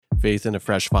Faith in a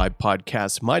Fresh Vibe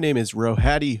podcast. My name is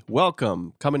Rohadi.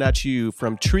 Welcome. Coming at you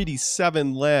from Treaty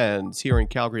 7 lands here in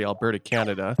Calgary, Alberta,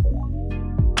 Canada.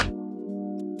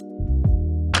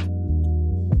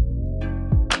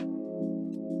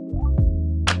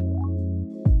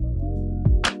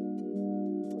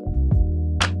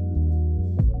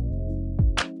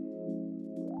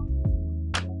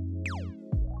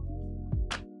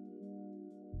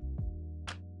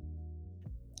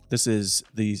 This is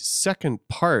the second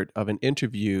part of an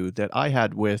interview that I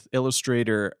had with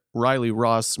illustrator Riley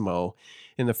Rossmo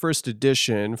in the first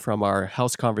edition from our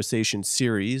House Conversation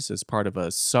series as part of a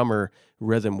summer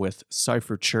rhythm with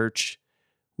Cypher Church.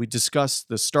 We discussed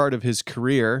the start of his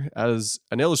career as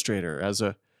an illustrator, as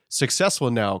a successful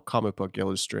now comic book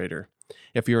illustrator.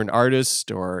 If you're an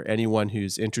artist or anyone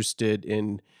who's interested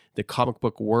in the comic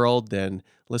book world, then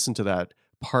listen to that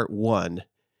part one.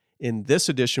 In this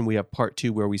edition, we have part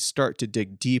two where we start to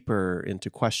dig deeper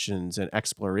into questions and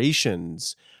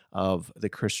explorations of the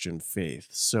Christian faith.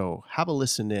 So have a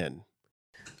listen in.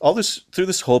 Through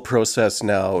this whole process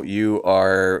now, you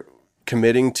are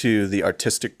committing to the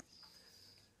artistic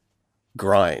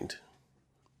grind.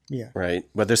 Yeah. Right?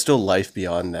 But there's still life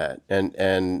beyond that.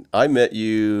 And I met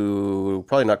you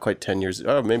probably not quite 10 years,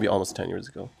 or maybe almost 10 years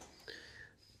ago.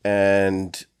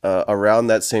 And around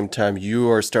that same time,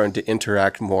 you are starting to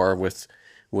interact more with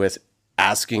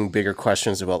asking bigger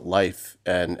questions about life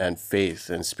and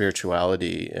faith and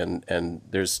spirituality, and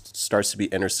there's starts to be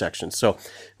intersections. So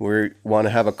we want to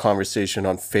have a conversation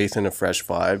on faith in a fresh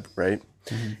vibe, right?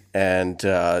 Mm-hmm. And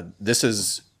this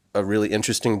is a really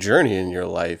interesting journey in your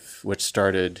life, which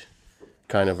started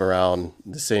kind of around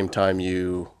the same time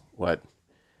you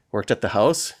worked at the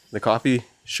house, the coffee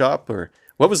shop, or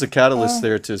what was the catalyst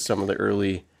there to some of the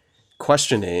early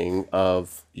questioning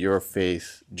of your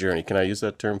faith journey? Can I use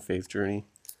that term, faith journey?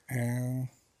 I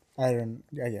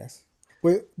guess.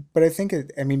 But I think,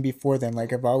 before then,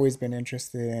 I've always been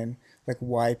interested in,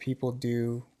 why people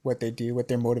do what they do, what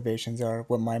their motivations are,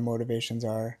 what my motivations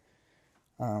are,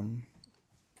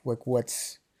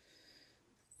 what's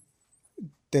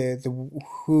the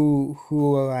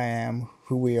who I am,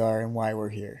 who we are, and why we're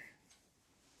here.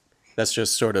 That's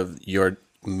just sort of your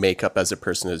makeup as a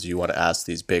person, as you want to ask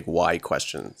these big why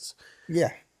questions.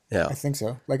 Yeah. I think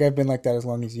so. I've been like that as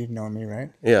long as you've known me, right?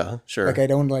 Yeah, sure. I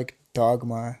don't like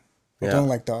dogma. I don't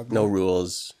like dogma. No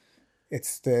rules.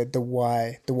 It's the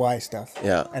why stuff.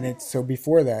 Yeah. And it's so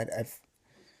before that, I've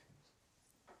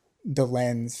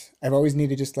always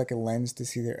needed just a lens to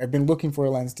see I've been looking for a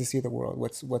lens to see the world.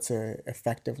 What's a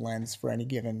effective lens for any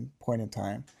given point in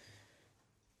time?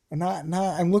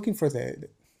 I'm looking for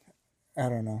I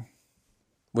don't know.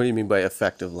 What do you mean by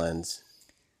effective lens?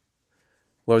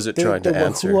 What was it trying to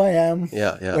answer? Who I am.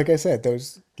 Yeah. Like I said,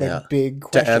 those big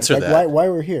questions. To answer that. Why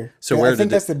we're here. So I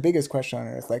think that's the biggest question on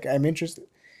earth. I'm interested,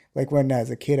 when as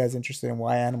a kid I was interested in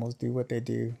why animals do what they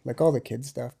do, all the kid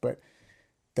stuff, but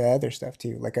the other stuff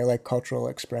too. I like cultural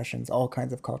expressions, all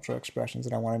kinds of cultural expressions,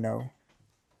 and I want to know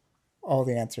all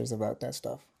the answers about that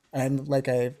stuff. And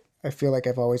I feel like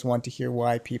I've always wanted to hear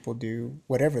why people do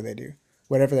whatever they do,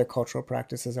 whatever their cultural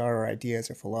practices are, or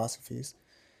ideas or philosophies.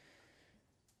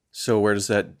 So where does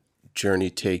that journey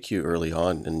take you early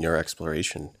on in your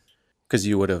exploration? Because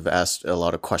you would have asked a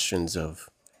lot of questions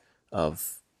I'm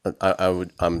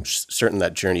certain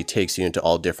that journey takes you into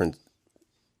all different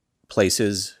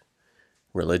places,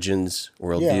 religions,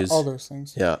 worldviews. Yeah, all those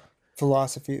things. Yeah.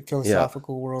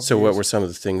 Philosophical worldviews. So what were some of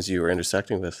the things you were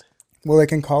intersecting with? Well,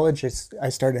 in college, I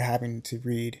started having to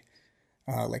read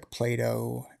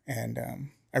Plato, and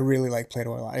I really like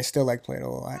Plato a lot. I still like Plato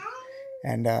a lot.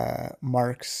 And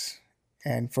Marx,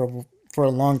 and for a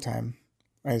long time,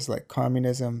 I was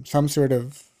communism, some sort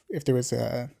of, if there was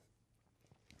a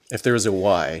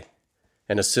why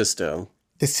and a system.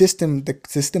 The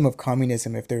system of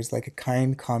communism, if there's a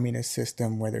kind communist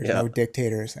system where there's no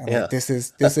dictators, I'm this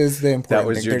is the important that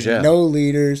was thing. Your There's jam. No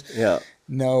leaders,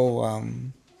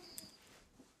 no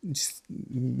just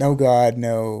no God,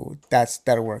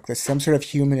 that'll work. There's some sort of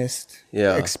humanist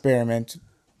experiment,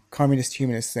 communist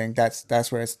humanist thing.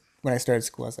 That's where when I started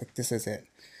school, I was this is it.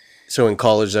 So in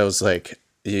college, that was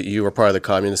you were part of the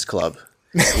communist club.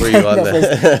 Were you on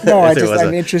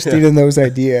I'm interested in those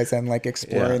ideas. I'm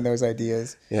exploring those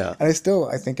ideas. Yeah. And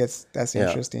I think that's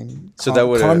interesting.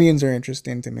 So communes are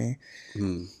interesting to me.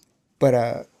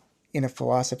 But in a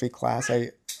philosophy class,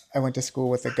 I went to school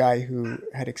with a guy who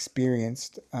had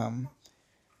experienced,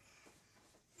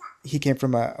 he came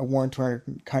from a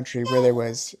war-torn country where there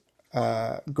was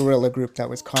a guerrilla group that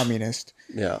was communist.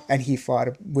 Yeah. And he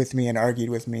fought with me and argued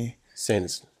with me.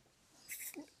 Saints.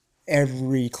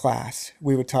 Every class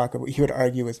we would talk about, he would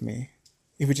argue with me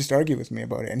he would just argue with me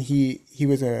about it. And he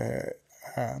was a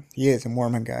he is a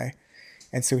Mormon guy,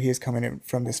 and so he is coming in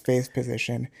from this faith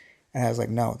position, and I was like,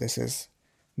 no, this is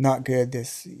not good.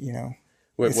 This, Wait, it's an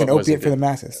what wasn't opiate for the good?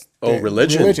 masses. Oh, The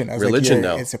religion. religion. I was like, Religion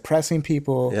now. it's oppressing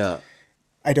people. Yeah.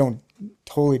 I don't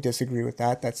totally disagree with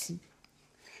that. That's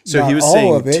So he not was all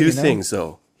saying of it, two things,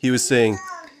 though. He was saying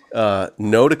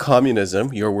no to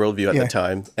communism, your worldview at the Yeah.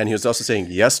 time, and he was also saying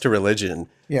yes to religion, and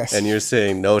Yes. you're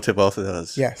saying no to both of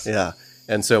those. Yes. Yeah.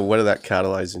 And so, what did that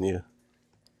catalyze in you?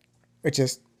 It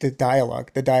just the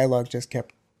dialogue. The dialogue just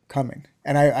kept coming,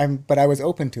 and but I was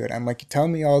open to it. I'm like, tell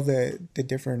me all the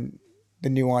different the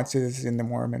nuances in the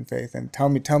Mormon faith, and tell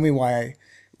me why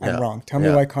I'm Yeah. wrong. Tell me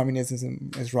Yeah. why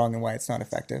communism is wrong and why it's not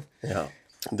effective. Yeah.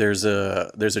 There's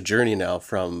a journey now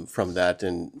from that,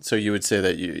 and so you would say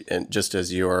that you, and just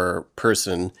as your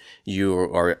person, you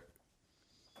are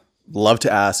love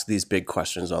to ask these big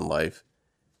questions on life,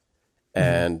 Hmm.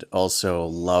 and also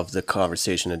love the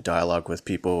conversation and dialogue with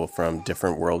people from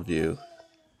different worldview,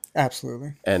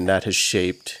 Absolutely. and that has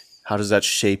shaped. How does that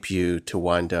shape you to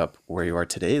wind up where you are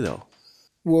today, though?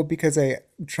 Well, because I'm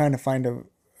trying to find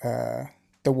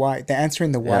the why, the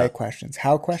answering the why Yeah. questions.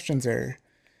 How questions are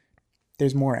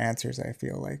there's more answers. I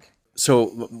feel like.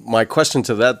 So my question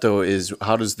to that though is,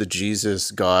 how does the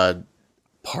Jesus God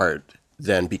part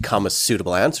then become a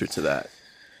suitable answer to that?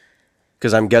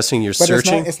 Because I'm guessing you're But it's not.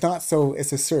 searching. It's not so.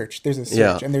 It's a search. There's a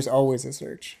Yeah, search, and there's always a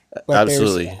search. But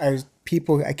absolutely. I was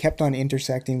people. I kept on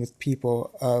intersecting with people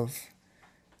of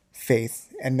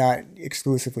faith, and not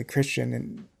exclusively Christian,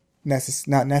 and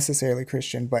not necessarily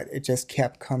Christian. But it just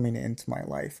kept coming into my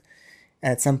life.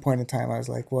 And at some point in time, I was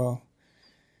like, well,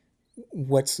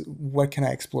 what can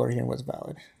I explore here, and what's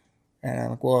valid? And I'm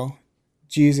like, well,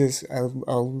 Jesus.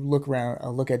 I'll look around.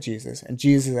 I'll look at Jesus, and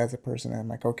Jesus as a person. And I'm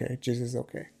like, okay, Jesus is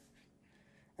okay.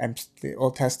 I'm the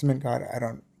Old Testament God.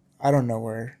 I don't know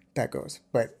where that goes,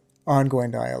 but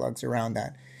ongoing dialogues around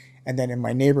that. And then in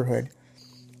my neighborhood,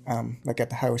 like at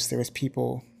the house, there was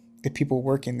people. The people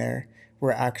working there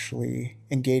were actually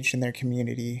engaged in their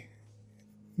community.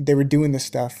 They were doing the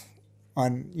stuff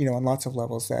on on lots of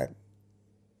levels that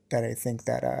I think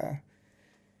that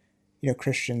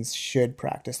Christians should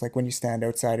practice. Like when you stand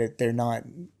outside it, they're not.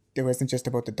 It wasn't just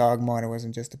about the dogma. It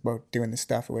wasn't just about doing the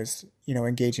stuff. It was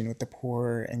engaging with the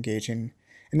poor, engaging,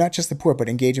 and not just the poor, but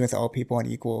engaging with all people on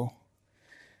equal,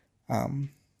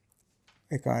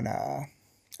 like on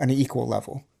an equal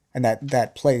level. And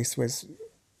that place was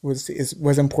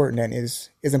important, and is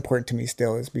important to me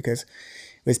still, is because it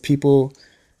was people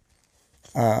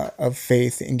of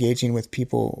faith engaging with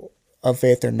people of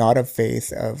faith or not of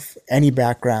faith, of any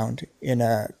background, in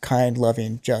a kind,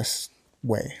 loving, just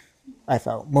way. I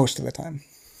felt most of the time.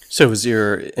 So was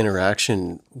your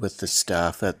interaction with the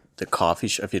staff at the coffee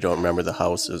shop? If you don't remember the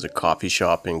house, it was a coffee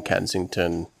shop in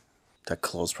Kensington that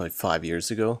closed probably 5 years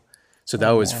ago. So that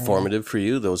Or was more, yeah. formative for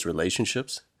you, those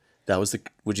relationships. That was the.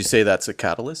 Would you say that's a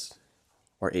catalyst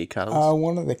or a catalyst?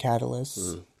 One of the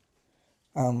catalysts,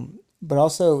 but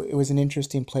also it was an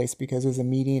interesting place because it was a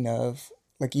meeting of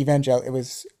like evangel. It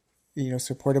was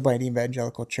supported by an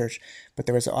evangelical church, but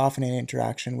there was often an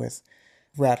interaction with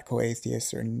radical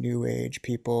atheists or new age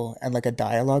people, and like a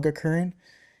dialogue occurring.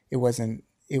 It wasn't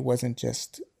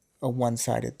just a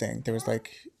one-sided thing. There was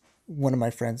like one of my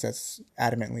friends that's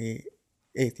adamantly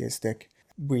atheistic.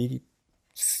 We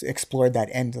explored that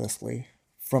endlessly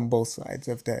from both sides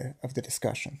of the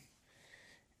discussion.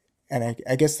 And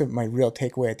I guess that my real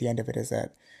takeaway at the end of it is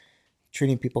that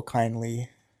treating people kindly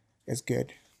is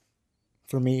good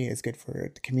for me, is good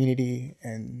for the community,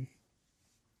 and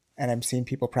I'm seeing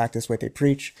people practice what they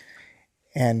preach.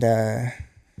 And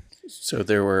So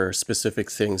there were specific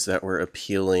things that were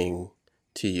appealing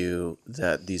to you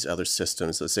that these other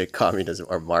systems, let's say communism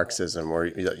or Marxism, or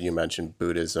you mentioned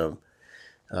Buddhism,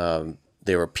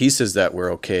 there were pieces that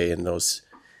were okay in those,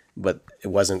 but it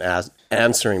wasn't as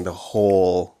answering the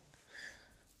whole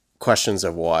questions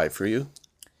of why for you.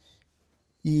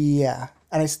 yeah,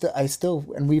 and I still,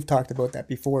 and we've talked about that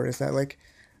before. Is that like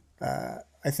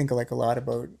I think like a lot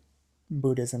about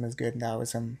Buddhism is good,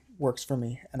 Taoism works for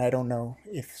me, and I don't know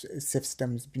if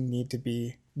systems need to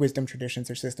be wisdom traditions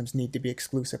or systems need to be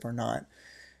exclusive or not.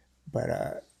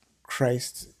 But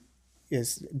Christ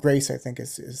is grace. I think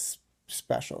is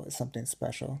special. Is something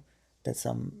special that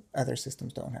some other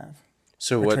systems don't have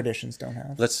So or what traditions don't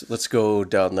have. let's go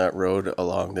down that road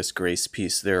along this grace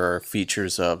piece. There are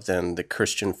features of then the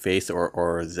Christian faith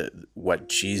or what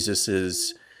Jesus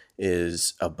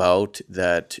is about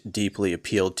that deeply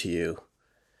appealed to you,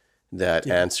 that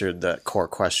Yeah, answered that core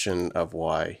question of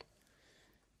why.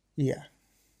 yeah.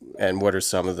 And what are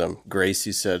some of them? Grace,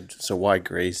 you said. So why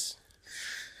grace?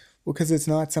 Well, because it's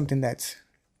not something that's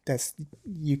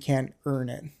you can't earn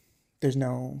it. There's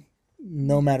no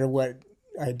matter what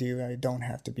I do, I don't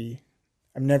have to be.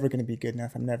 I'm never going to be good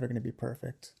enough. I'm never going to be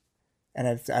perfect. And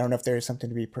I don't know if there is something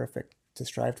to be perfect to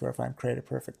strive to, or if I'm created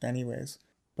perfect anyways.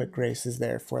 But grace is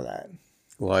there for that.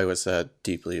 Why was that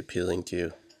deeply appealing to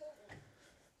you?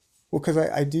 Well, because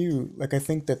I do like I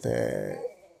think that the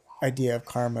idea of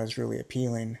karma is really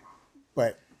appealing,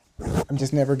 but I'm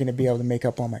just never going to be able to make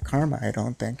up all my karma. I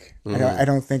don't think. I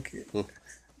don't think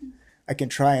I can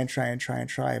try and try and try and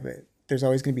try, but there's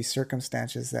always going to be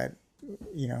circumstances that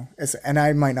and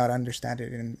I might not understand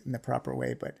it in the proper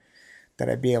way, but that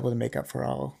I'd be able to make up for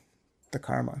all the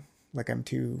karma. Like I'm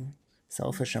too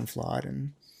selfish and flawed,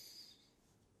 and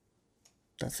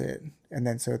that's it. And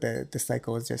then so the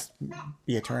cycle is just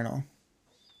be eternal.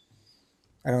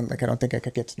 I don't think I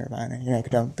could get to nirvana. I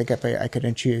don't think I could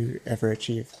ever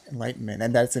achieve enlightenment,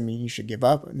 and that doesn't mean you should give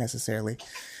up necessarily.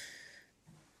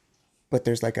 But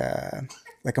there's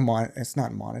it's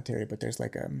not monetary, but there's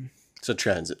like It's a a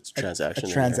transaction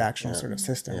in there. transactional Yeah. sort of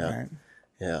system, Yeah. right?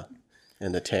 Yeah.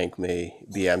 And the tank may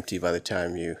be empty by the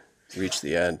time you reach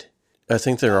the end. I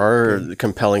think there are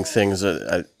compelling things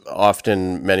that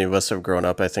often many of us have grown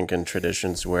up, I think, in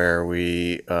traditions where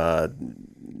we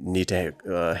need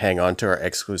to hang on to our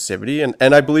exclusivity.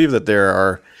 And I believe that there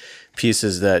are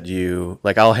pieces that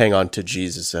like I'll hang on to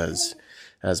Jesus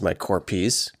as my core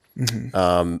piece.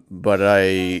 But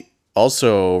I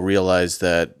also realize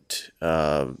that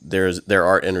there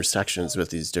are intersections with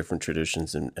these different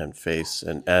traditions and faiths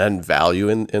and value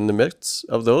in the mix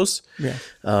of those. Yeah.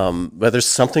 But there's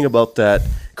something about that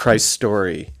Christ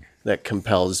story that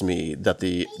compels me that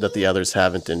the others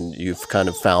haven't, and you've kind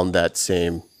of found that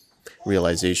same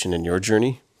realization in your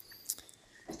journey.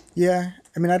 Yeah.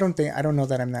 I mean, I don't know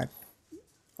that I'm that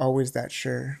always that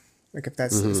sure. Like if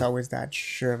it's always that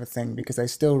sure of a thing, because I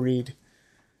still read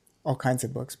all kinds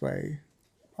of books by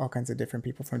all kinds of different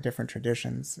people from different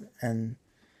traditions, and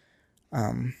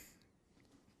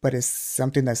but it's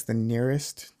something that's the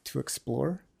nearest to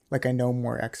explore. Like I know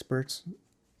more experts,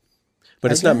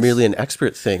 But I it's not guess. merely an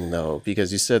expert thing, though,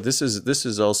 because you said this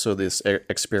is also this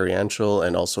experiential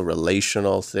and also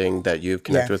relational thing that you've Yeah.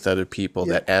 connected with other people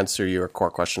Yeah. that answer your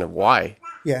core question of why.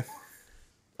 Yeah.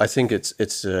 I think it's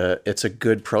a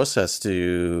good process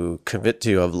to commit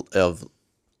to of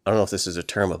I don't know if this is a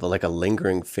term of like a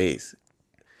lingering faith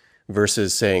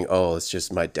versus saying, oh, it's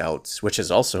just my doubts, which is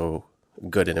also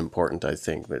good and important, I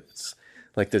think. But it's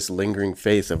like this lingering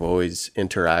faith of always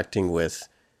interacting with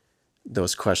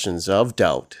those questions of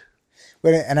doubt.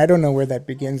 But and I don't know where that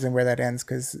begins and where that ends,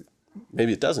 because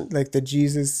Maybe it doesn't. like the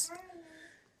Jesus,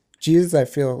 I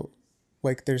feel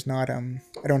like there's not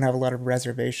I don't have a lot of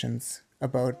reservations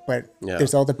about, but Yeah.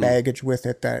 there's all the baggage with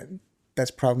it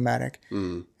that's problematic.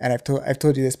 And I've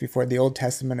told you this before. The Old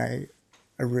Testament, I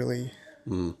really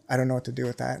I don't know what to do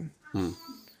with that.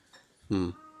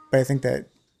 But I think that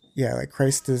yeah, like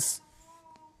Christ is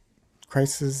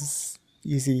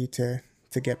easy to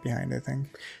get behind, I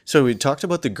think. So we talked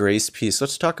about the grace piece.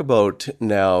 Let's talk about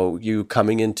now you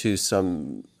coming into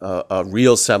some a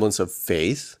real semblance of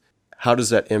faith. How does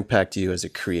that impact you as a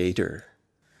creator?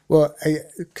 Well, I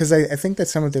think that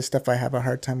some of this stuff I have a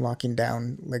hard time locking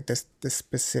down, like the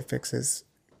specifics, is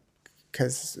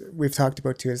because we've talked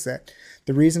about too, is that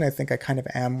the reason I think I kind of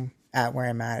am at where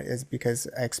I'm at is because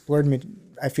I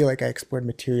feel like I explored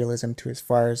materialism to as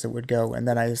far as it would go, and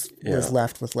then Yeah. was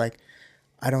left with like,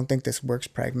 I don't think this works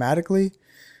pragmatically.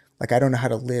 Like I don't know how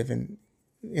to live in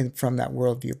from that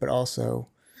worldview, but also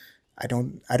I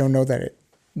don't know that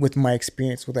with my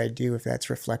experience what I do, if that's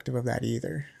reflective of that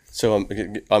either. So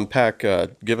unpack.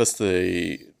 Give us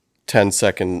the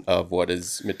 10-second of what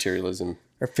is materialism.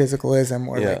 Or physicalism,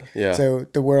 or Yeah. like, Yeah. so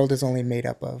the world is only made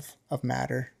up of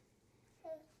matter.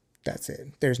 That's it.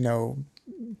 There's no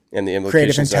And the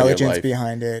creative implications on your intelligence life.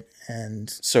 behind it, and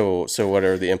So what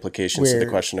are the implications to the where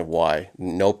question of why?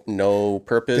 No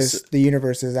purpose. the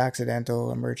universe is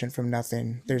accidental, emergent from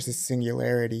nothing. There's a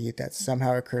singularity that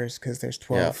somehow occurs because there's Yeah.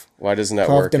 12, Why doesn't that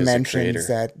 12 work as a dimensions creator?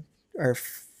 that are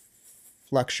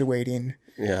fluctuating,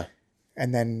 Yeah.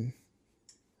 and then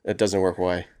It doesn't work.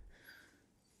 Why?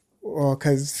 well,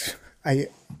 because I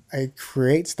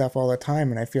create stuff all the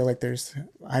time, and I feel like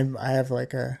I have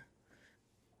like a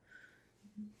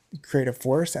creative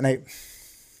force, and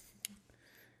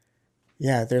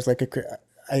there's like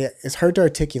it's hard to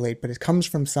articulate, but it comes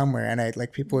from somewhere, and I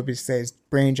like people would be say it's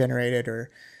brain generated, or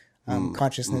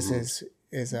consciousness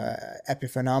is a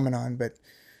epiphenomenon, but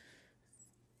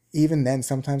even then,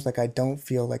 sometimes like I don't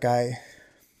feel like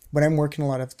when I'm working a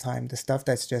lot of the time, the stuff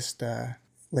that's just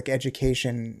like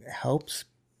education helps,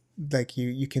 like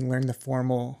you can learn the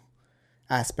formal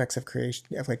aspects of creation,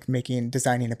 of like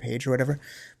designing a page or whatever,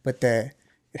 but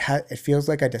it feels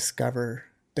like I discover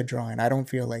the drawing. I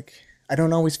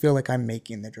don't always feel like I'm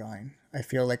making the drawing. I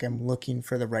feel like I'm looking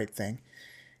for the right thing.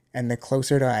 And the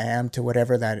closer to I am to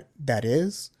whatever that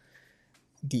is,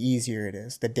 the easier it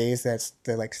is. The days that's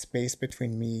the like space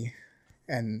between me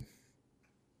and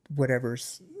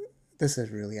whatever's, this is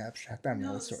really abstract. I'm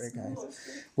really sorry, guys.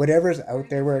 Whatever's out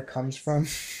there where it comes from,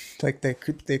 like the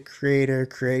creator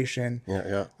creation.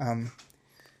 Yeah, yeah.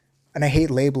 And I hate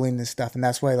labeling this stuff, and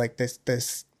that's why like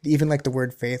this even like the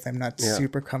word faith, I'm not Yeah.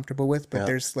 super comfortable with. But Yeah.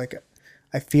 there's like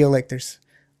I feel like there's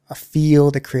a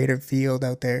field, a creative field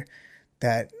out there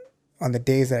that on the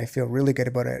days that I feel really good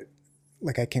about it,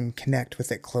 like I can connect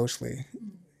with it closely,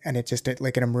 and it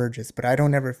emerges. But I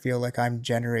don't ever feel like I'm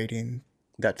generating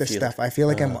That the feeling. stuff. I feel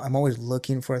like I'm always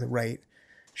looking for the right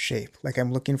shape. Like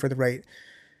I'm looking for the right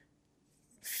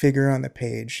figure on the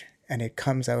page, and it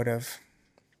comes out of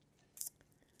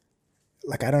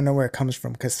like I don't know where it comes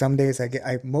from, because some days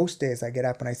most days I get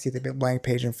up and I see the blank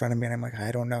page in front of me and I'm like,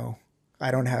 I don't know. I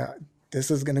don't have,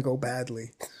 this is gonna go badly.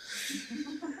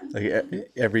 Like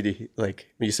every day, like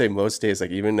you say, most days, like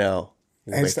even now,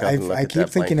 you wake up and look I at keep that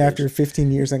blank thinking page. after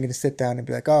 15 years I'm gonna sit down and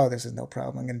be like, oh, this is no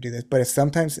problem. I'm gonna do this. But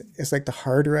sometimes it's like the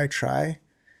harder I try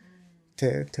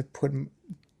to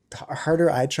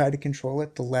control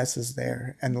it, the less is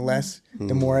there, and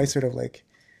the more I sort of like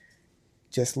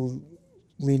just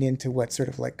lean into what sort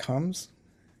of like comes.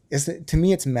 To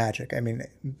me, it's magic. I mean,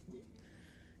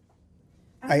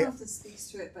 I don't know if this speaks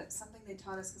to it, but something they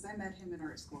taught us, because I met him in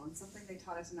art school, and something they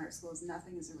taught us in art school is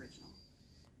nothing is original.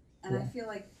 And I feel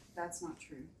like that's not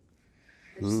true.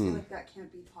 I just feel like that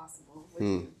can't be possible with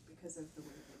you because of the way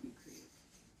that you create.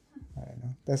 I don't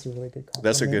know. That's a really good compliment.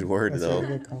 That's a good word, That's a though.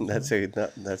 really good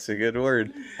compliment. That's a good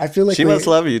word. I feel like She must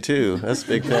love you too. That's a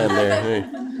big fan there.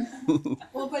 Hey.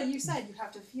 Well, but you said you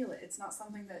have to feel it. It's not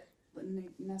something that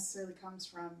necessarily comes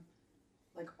from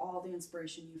like all the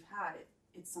inspiration you've had.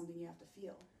 It's something you have to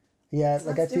feel. Yeah, So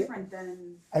like that's different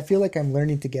than. I feel like I'm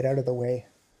learning to get out of the way.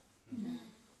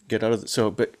 Get out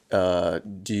of but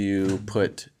do you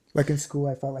put Like in school,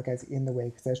 I felt like I was in the way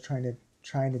because I was trying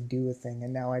to do a thing,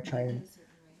 and now I try and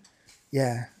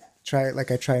I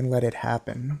try and let it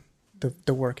happen,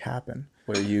 the work happen.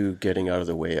 what are you getting out of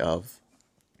the way of?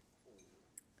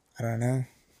 I don't know.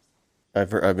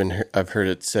 I've heard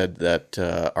it said that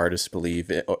artists believe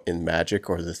in magic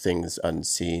or the things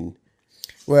unseen.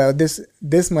 Well,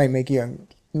 this might make you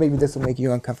maybe this will make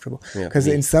you uncomfortable Yeah, because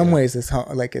me, in some yeah. ways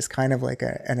it's kind of like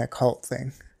an occult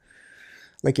thing.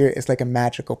 Like it's like a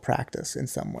magical practice in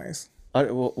some ways.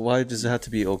 Well, why does it have to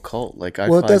be occult? Like I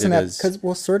Well, it find doesn't it have as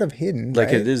because sort of hidden. like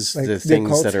right? it is Like the things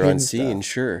occult's that are hidden unseen.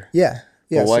 stuff. Sure. Yeah.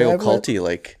 But why so occulty?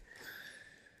 Like,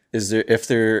 if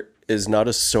there is not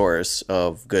a source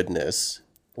of goodness,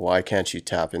 why can't you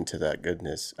tap into that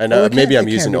goodness? And Well, maybe I'm it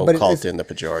can using be, but occult in the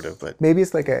pejorative, but maybe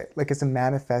it's it's a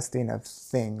manifesting of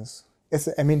things.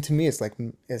 I mean, to me,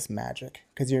 it's magic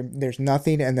because there's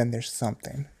nothing and then there's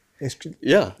something. It's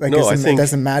yeah, like no, I think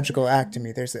that's a magical act to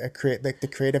me. There's the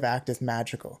creative act is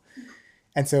magical,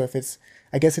 and so if it's,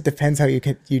 I guess it depends how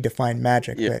you define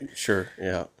magic. yeah, But sure,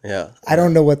 yeah. I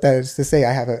don't know what that is to say.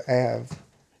 I have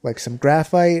like some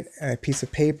graphite and a piece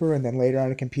of paper, and then later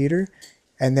on a computer,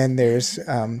 and then there's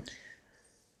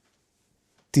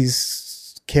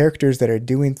these characters that are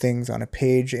doing things on a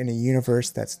page in a universe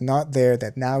that's not there,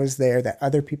 that now is there, that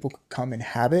other people could come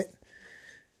inhabit.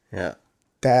 Yeah,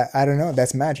 That I don't know.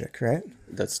 That's magic, right?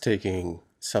 that's taking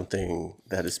something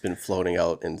that has been floating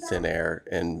out in thin air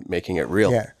and making it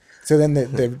real. Yeah. So then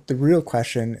the real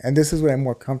question, and this is what I'm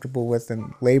more comfortable with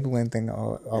than labeling thing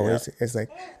always, is like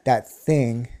that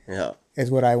thing Yeah,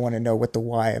 is what I want to know what the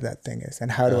why of that thing is,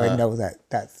 and how do I know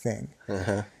that thing,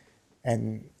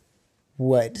 and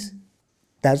what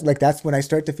that's when I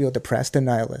start to feel depressed and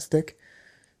nihilistic.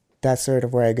 That's sort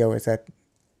of where I go. Is that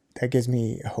gives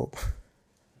me hope.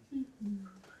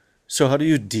 So how do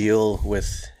you deal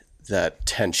with that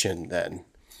tension then?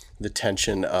 The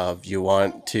tension of you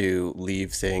want to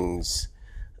leave things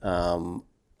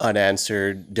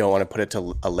unanswered, don't want to put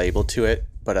a label to it,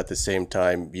 but at the same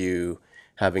time you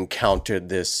have encountered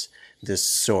this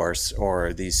source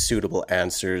or these suitable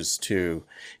answers to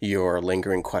your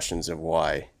lingering questions of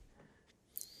why.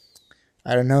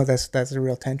 I don't know. That's a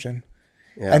real tension.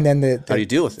 Yeah. And then how do you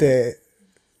deal with it?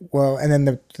 And then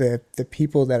the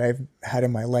people that I've had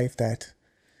in my life that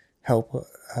help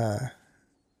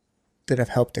that have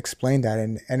helped explain that,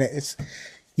 and it's,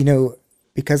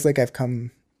 because like I've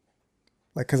come,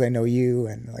 like because I know you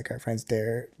and like our friends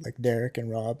Derek and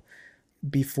Rob,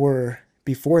 before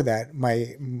that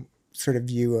my sort of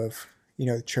view of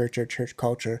the church or church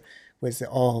culture was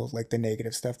all like the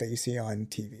negative stuff that you see on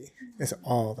TV. It's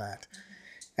all that.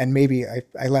 And maybe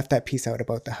I left that piece out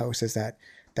about the house, is that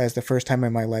that was the first time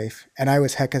in my life, and I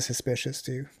was hecka suspicious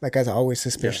too. Like, I was always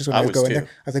suspicious when I I was was going too. there.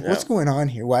 I was like, Yeah. what's going on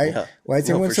here? Why Yeah. why is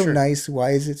No, everyone for so sure. nice?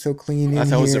 Why is it so clean I in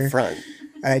thought it was here? a front.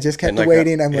 And I just kept And like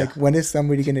waiting. I'm yeah. like, when is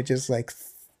somebody gonna just like,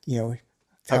 you know,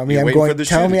 tell me You're I'm waiting for going the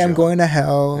shoe to I'm drop. going to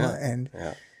hell? Yeah. And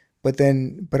Yeah.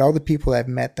 but all the people I've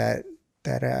met that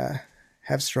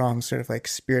have strong sort of like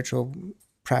spiritual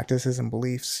practices and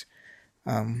beliefs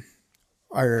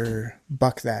are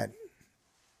buck that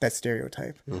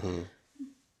stereotype. Mm-hmm.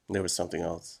 There was something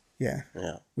else. Yeah.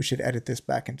 Yeah. We should edit this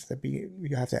back into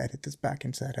you have to edit this back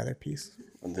into that other pice.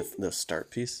 And the start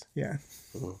piece, Yeah.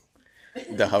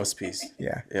 the house piece.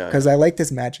 Yeah. Yeah. Because I like this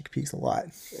magic piece a lot.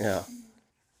 Yeah.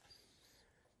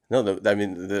 No, I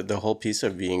mean the whole piece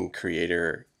of being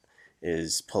creator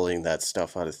is pulling that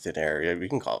stuff out of thin air. Yeah, we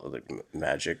can call it like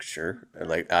magic, sure.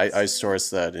 Like I source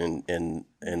that in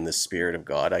the spirit of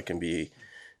God. I can be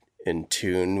in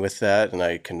tune with that, and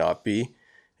I cannot be.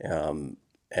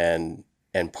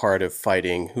 And part of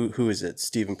fighting who is it?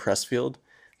 Stephen Pressfield.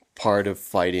 Part of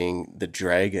fighting the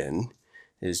dragon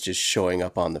is just showing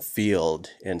up on the field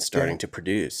and starting to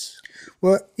produce.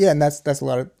 Well, yeah, and that's a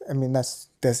lot of. I mean, that's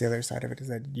the other side of it, is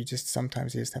that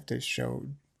sometimes you just have to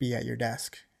be at your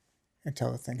desk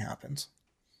until the thing happens.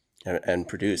 And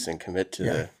produce and commit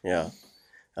to Yeah.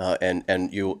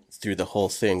 and you through the whole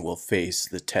thing will face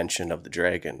the tension of the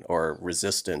dragon or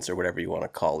resistance or whatever you want to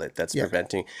call it that's Yeah.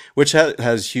 preventing, which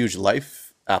has huge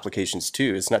life applications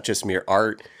too. It's not just mere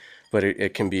art, but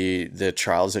it can be the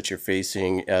trials that you're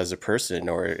facing as a person,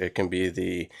 or it can be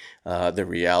the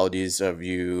realities of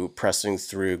you pressing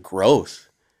through growth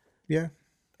Yeah.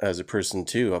 as a person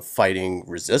too, of fighting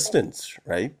resistance,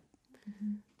 right?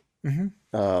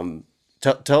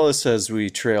 Tell us as we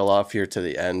trail off here to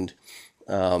the end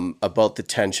about the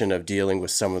tension of dealing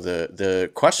with some of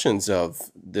the questions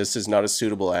of this is not a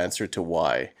suitable answer to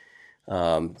why.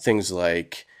 Things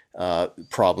like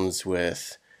problems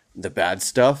with the bad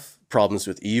stuff, problems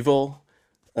with evil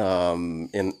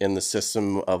in the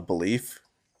system of belief.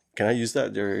 Can I use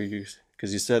that?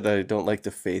 Because you said I don't like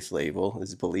the faith label.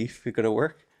 Is belief going to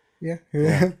work? Yeah.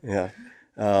 Yeah.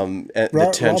 And the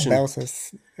Rob tension. Bell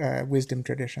says wisdom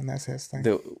tradition. That's his thing.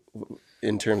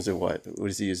 In terms of what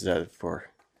does he use that for?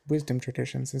 Wisdom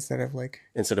traditions instead of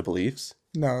Instead of beliefs?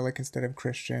 no, like instead of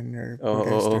Christian or Oh,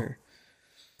 Buddhist oh, oh. or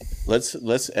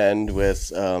Let's end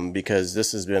with because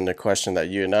this has been a question that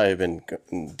you and I have been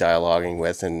dialoguing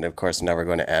with, and of course never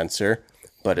going to answer,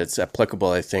 but it's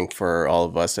applicable, I think, for all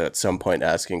of us at some point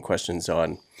asking questions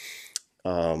on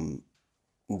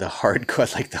the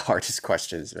hardest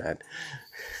questions, man,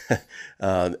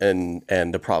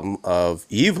 and the problem of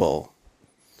evil,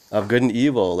 of good and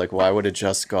evil. Like, why would a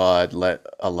just God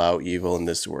allow evil in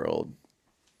this world,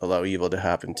 allow evil to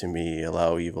happen to me,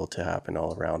 allow evil to happen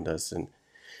all around us? And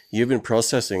you've been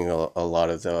processing a lot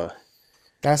of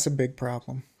that's a big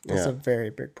problem. That's Yeah. a very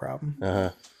big problem.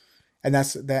 uh And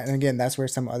and again, that's where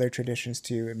some other traditions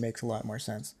too, it makes a lot more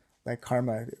sense. Like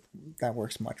karma, that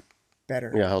works much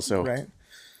better. Yeah, how so? Right?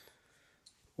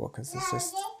 Well, because it's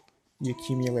just, you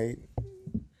accumulate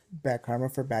bad karma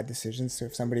for bad decisions. So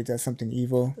if somebody does something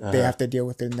evil, they have to deal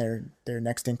with it in their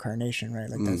next incarnation, right?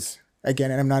 Like that's,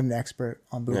 again, and I'm not an expert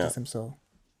on Buddhism, so,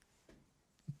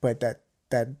 but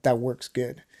that works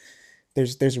good.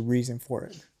 There's a reason for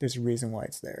it. There's a reason why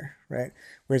it's there, right?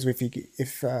 Whereas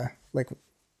if like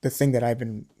the thing that I've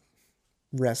been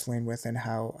wrestling with and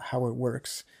how it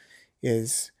works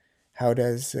is, how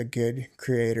does a good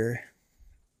creator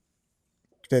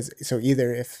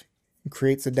either if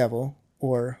creates a devil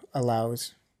or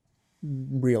allows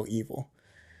real evil.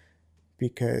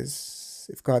 Because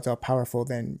if God's all powerful,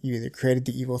 then you either created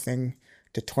the evil thing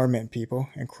to torment people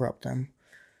and corrupt them,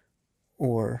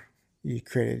 or you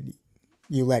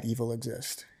let evil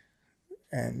exist.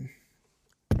 And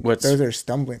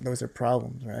those are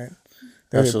problems, right?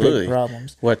 Those Absolutely. are big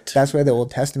problems. That's why the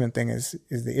Old Testament thing is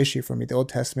the issue for me. The Old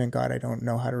Testament God, I don't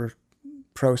know how to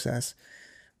process.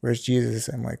 Whereas Jesus,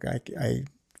 I'm like,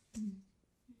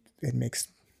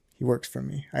 he works for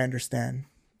me. I understand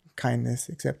kindness,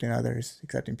 accepting others,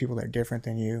 accepting people that are different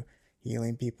than you,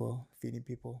 healing people, feeding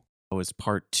people. Was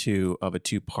part 2 of a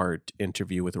 2-part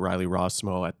interview with Riley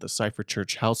Rossmo at the Cypher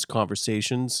Church House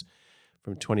Conversations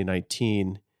from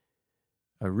 2019.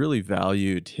 I really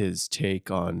valued his take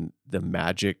on the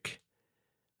magic,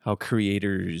 how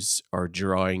creators are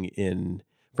drawing in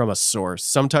from a source,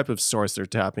 some type of source they're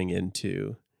tapping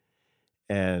into,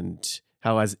 and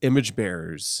how as image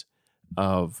bearers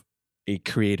of a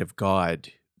creative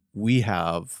God, we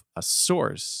have a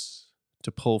source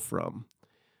to pull from.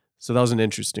 So that was an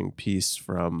interesting piece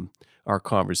from our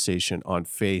conversation on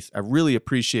faith. I really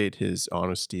appreciate his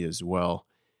honesty as well.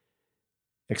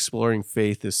 Exploring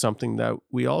faith is something that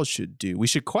we all should do. We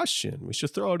should question. We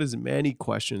should throw out as many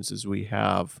questions as we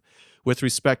have with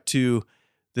respect to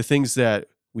the things that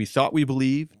we thought we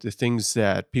believed, the things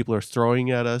that people are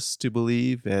throwing at us to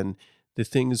believe, and the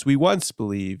things we once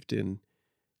believed, and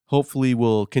hopefully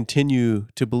will continue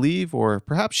to believe or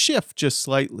perhaps shift just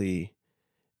slightly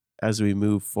as we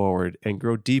move forward and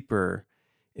grow deeper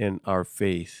in our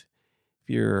faith. If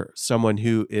you're someone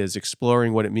who is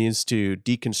exploring what it means to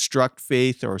deconstruct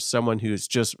faith, or someone who's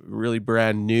just really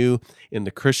brand new in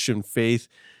the Christian faith,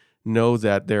 know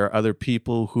that there are other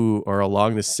people who are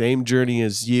along the same journey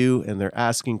as you, and they're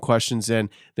asking questions, and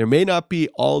there may not be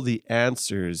all the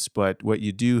answers, but what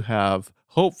you do have,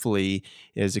 hopefully,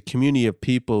 is a community of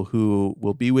people who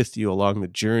will be with you along the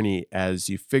journey as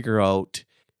you figure out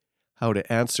how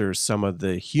to answer some of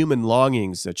the human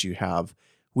longings that you have.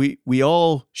 We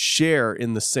all share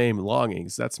in the same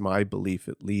longings. That's my belief,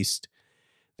 at least.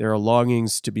 There are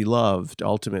longings to be loved,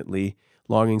 ultimately,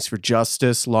 longings for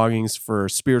justice, longings for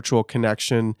spiritual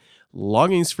connection,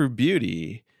 longings for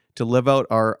beauty, to live out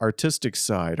our artistic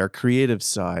side, our creative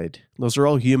side. Those are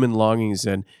all human longings,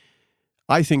 and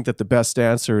I think that the best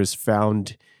answer is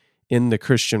found in the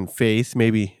Christian faith,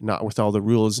 maybe not with all the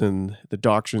rules and the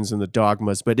doctrines and the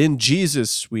dogmas, but in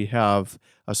Jesus we have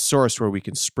a source where we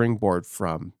can springboard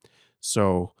from.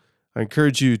 So I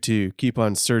encourage you to keep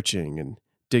on searching and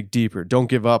dig deeper. Don't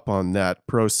give up on that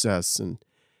process, and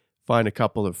find a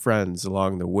couple of friends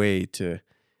along the way to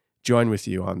join with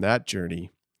you on that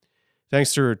journey.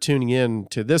 Thanks for tuning in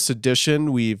to this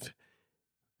edition. We've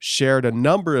shared a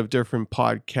number of different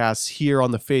podcasts here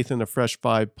on the Faith and the Fresh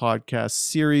Vibe podcast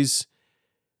series.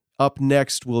 Up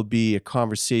next will be a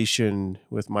conversation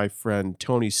with my friend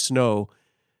Tony Snow,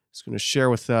 who's going to share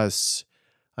with us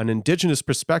an indigenous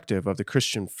perspective of the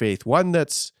Christian faith, one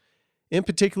that's in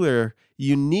particular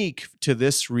unique to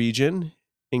this region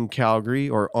in Calgary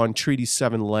or on Treaty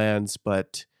 7 lands,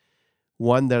 but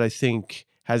one that I think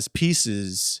has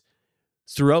pieces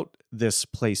throughout this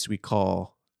place we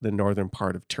call the northern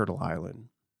part of Turtle Island.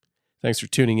 Thanks for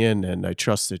tuning in, and I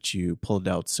trust that you pulled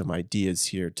out some ideas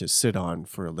here to sit on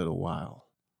for a little while.